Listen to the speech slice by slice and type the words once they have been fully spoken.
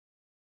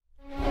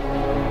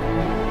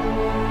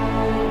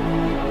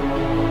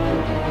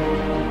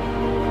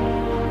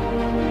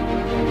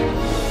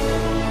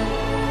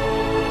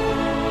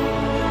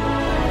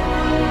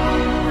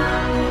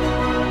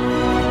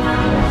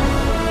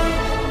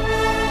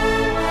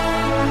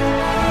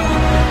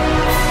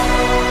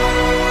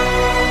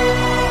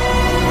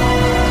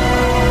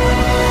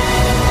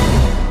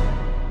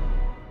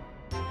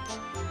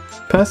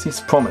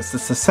Percy's Promise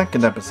is the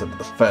second episode of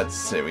the third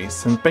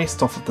series and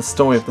based off of the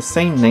story of the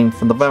same name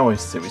from the Railway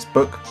series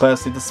book,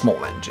 Percy the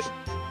Small Engine.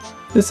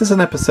 This is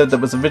an episode that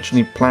was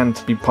originally planned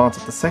to be part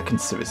of the second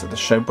series of the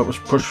show but was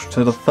pushed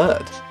to the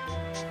third.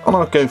 And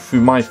I'll go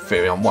through my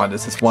theory on why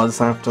this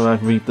was after I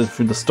read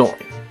through the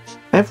story.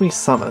 Every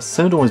summer,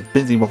 Sodor is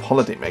busy with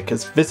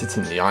holidaymakers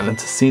visiting the island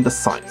to see the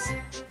sights.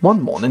 One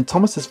morning,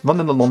 Thomas is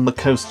running along the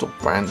coastal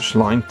branch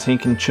line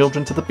taking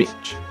children to the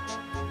beach.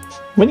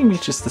 When he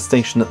reaches the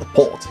station at the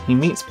port, he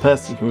meets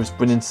Percy, who is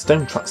bringing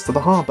stone trucks to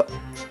the harbour.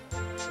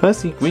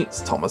 Percy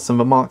greets Thomas and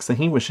remarks that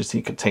he wishes he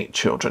could take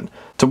children,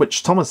 to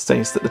which Thomas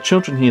states that the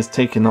children he has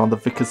taken are the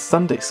Vicar's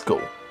Sunday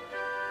school.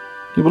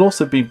 He will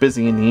also be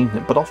busy in the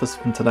evening but offers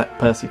him to let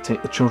Percy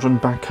take the children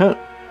back home,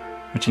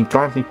 which he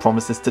gladly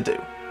promises to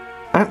do.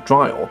 At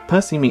Dryall,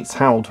 Percy meets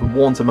Harold, who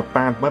warns him of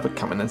bad weather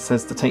coming and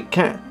says to take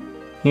care.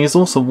 He is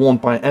also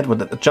warned by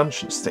Edward at the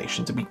junction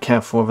station to be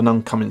careful of an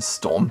oncoming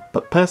storm,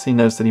 but Percy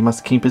knows that he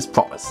must keep his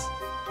promise.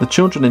 The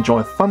children enjoy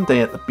a fun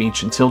day at the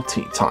beach until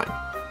tea time,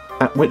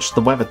 at which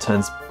the weather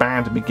turns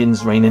bad and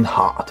begins raining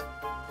hard.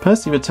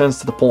 Percy returns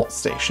to the port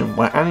station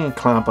where Annie and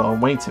Clarabel are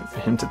waiting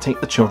for him to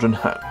take the children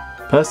home.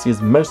 Percy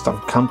is most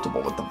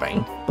uncomfortable with the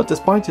rain, but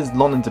despite his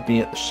longing to be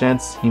at the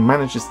sheds, he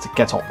manages to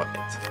get on with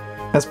it.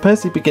 As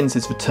Percy begins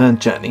his return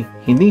journey,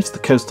 he leaves the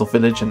coastal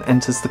village and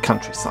enters the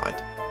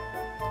countryside.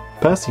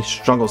 Percy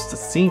struggles to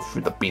see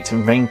through the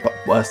beating rain, but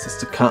worse is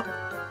to come.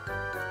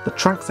 The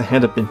tracks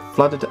ahead have been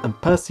flooded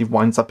and Percy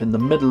winds up in the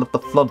middle of the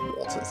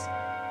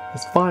floodwaters.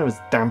 His fire is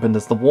dampened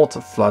as the water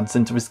floods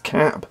into his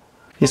cab.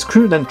 His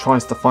crew then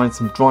tries to find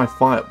some dry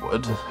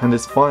firewood, and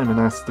his fireman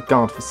asks the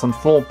guard for some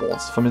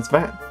floorboards from his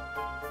van.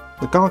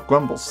 The guard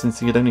grumbles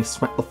since he had only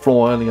swept the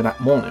floor earlier that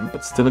morning,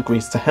 but still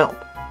agrees to help.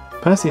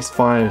 Percy's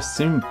fire is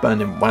soon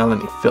burning well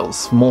and he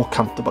feels more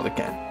comfortable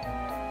again,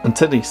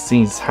 until he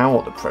sees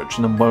Harold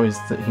approaching and worries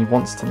that he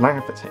wants to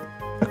laugh at him.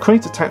 A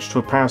crate attached to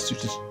a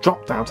parachute is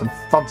dropped out and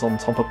thuds on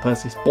top of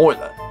Percy's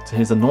boiler, to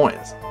his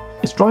annoyance.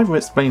 His driver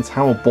explains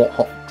Harold bought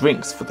hot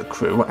drinks for the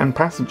crew and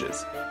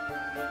passengers.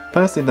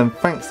 Percy then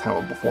thanks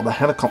Harold before the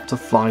helicopter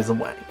flies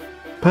away.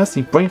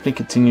 Percy bravely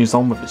continues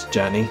on with his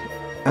journey,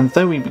 and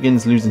though he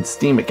begins losing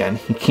steam again,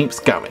 he keeps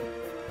going.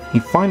 He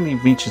finally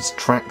reaches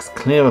tracks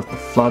clear of the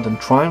flood and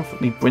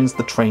triumphantly brings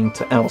the train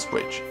to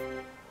Elsbridge.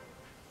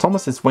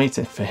 Thomas is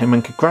waiting for him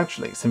and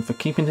congratulates him for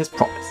keeping his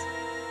promise.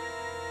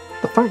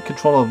 The Fat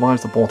Controller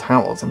arrives aboard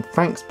Harold's and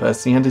thanks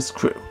Percy and his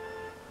crew.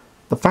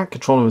 The Fat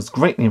Controller is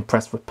greatly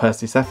impressed with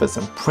Percy's efforts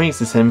and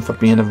praises him for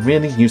being a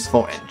really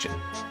useful engine.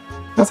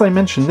 As I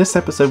mentioned, this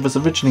episode was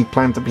originally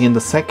planned to be in the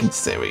second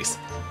series,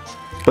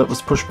 but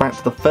was pushed back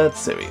to the third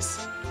series.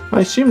 I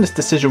assume this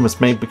decision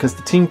was made because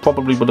the team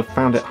probably would have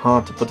found it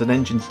hard to put an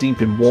engine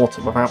deep in water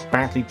without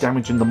badly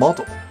damaging the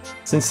model,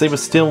 since they were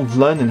still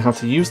learning how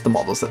to use the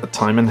models at the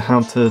time and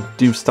how to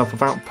do stuff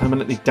without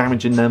permanently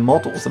damaging their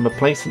models and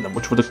replacing them,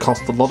 which would have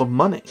cost a lot of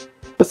money.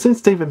 But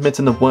since David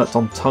Mitton had worked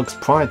on tugs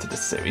prior to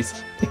this series,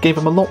 it gave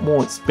him a lot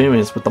more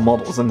experience with the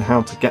models and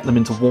how to get them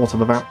into water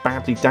without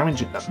badly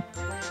damaging them.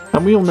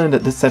 And we all know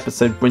that this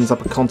episode brings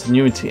up a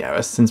continuity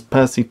error since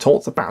Percy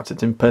talks about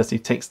it in Percy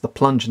Takes the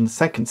Plunge in the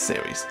second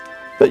series.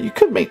 But you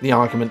could make the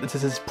argument that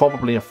this is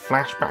probably a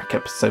flashback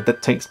episode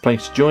that takes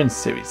place during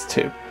Series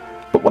 2.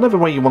 But whatever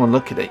way you want to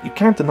look at it, you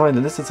can't deny that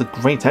this is a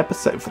great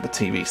episode for the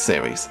TV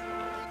series.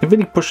 It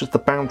really pushes the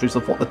boundaries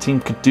of what the team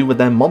could do with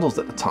their models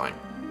at the time.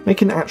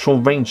 Making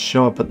actual rain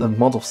show up at the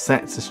model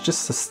sets is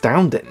just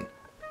astounding.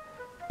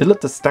 It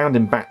looked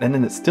astounding back then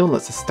and it still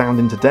looks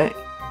astounding today.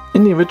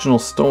 In the original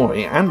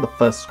story and the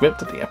first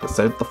script of the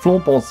episode, the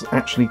floorboards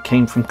actually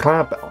came from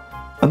Clarabel.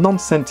 A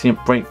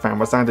non-sentient brake van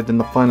was added in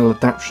the final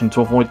adaptation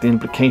to avoid the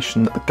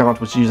implication that the guard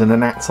was using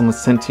an axe on a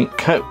sentient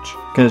coach,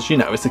 because, you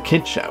know, it's a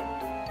kid show.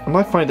 And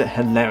I find it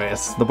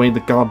hilarious the way the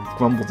guard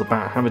grumbles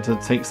about having to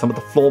take some of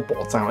the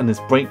floorboards out in his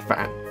brake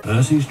van.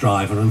 Percy's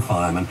driver and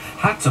fireman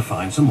had to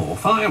find some more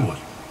firewood.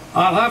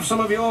 "I'll have some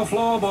of your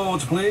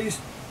floorboards, please,"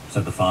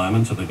 said the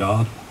fireman to the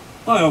guard.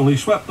 "I only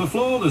swept the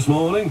floor this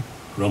morning,"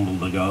 grumbled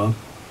the guard.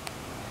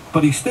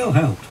 But he still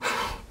helped.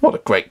 What a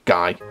great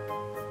guy.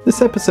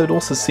 This episode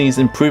also sees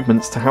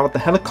improvements to Howard the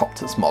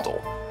Helicopter's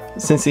model,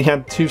 since he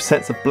had two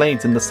sets of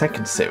blades in the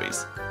second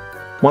series.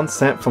 One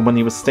set for when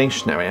he was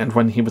stationary and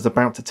when he was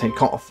about to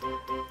take off,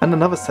 and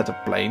another set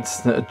of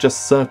blades that are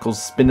just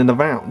circles spinning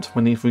around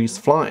when he's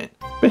flying.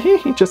 But here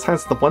he just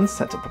has the one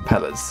set of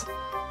propellers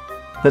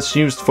that's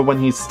used for when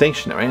he's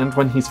stationary and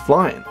when he's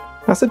flying.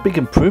 That's a big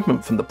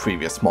improvement from the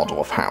previous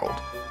model of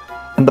Harold.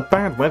 And the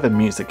bad weather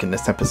music in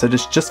this episode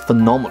is just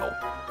phenomenal.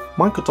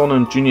 Michael Donnell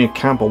and Junior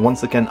Campbell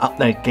once again upped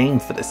their game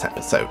for this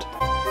episode.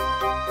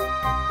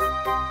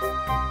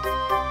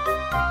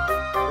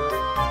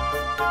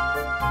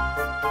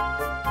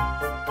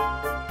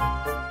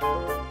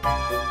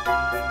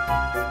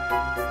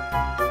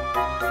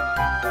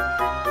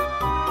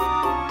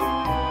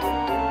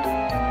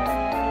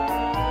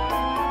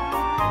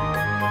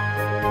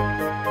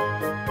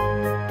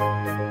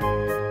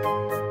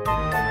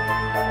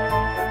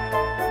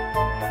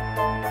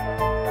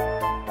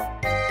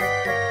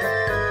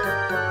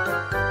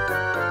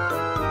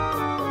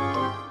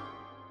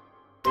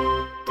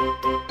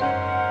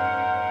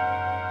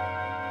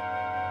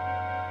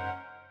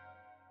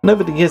 and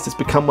over the years it's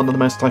become one of the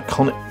most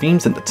iconic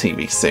themes in the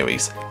TV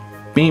series,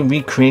 being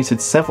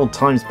recreated several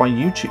times by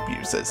YouTube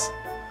users.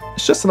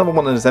 It's just another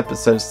one of those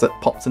episodes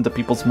that pops into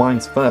people's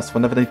minds first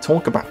whenever they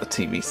talk about the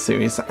TV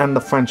series and the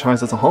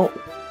franchise as a whole.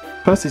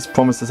 Percy's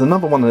Promise is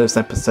another one of those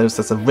episodes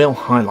that's a real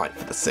highlight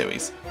for the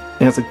series.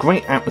 It has a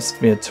great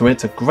atmosphere to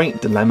it, a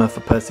great dilemma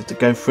for Percy to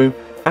go through,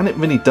 and it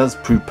really does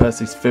prove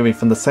Percy's theory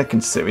from the second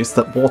series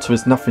that water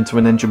is nothing to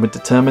an engine with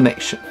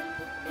determination.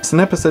 It's an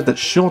episode that's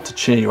sure to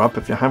cheer you up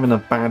if you're having a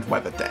bad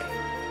weather day,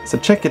 so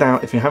check it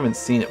out if you haven't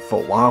seen it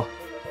for a while,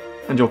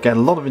 and you'll get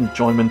a lot of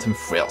enjoyment and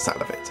thrills out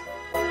of it.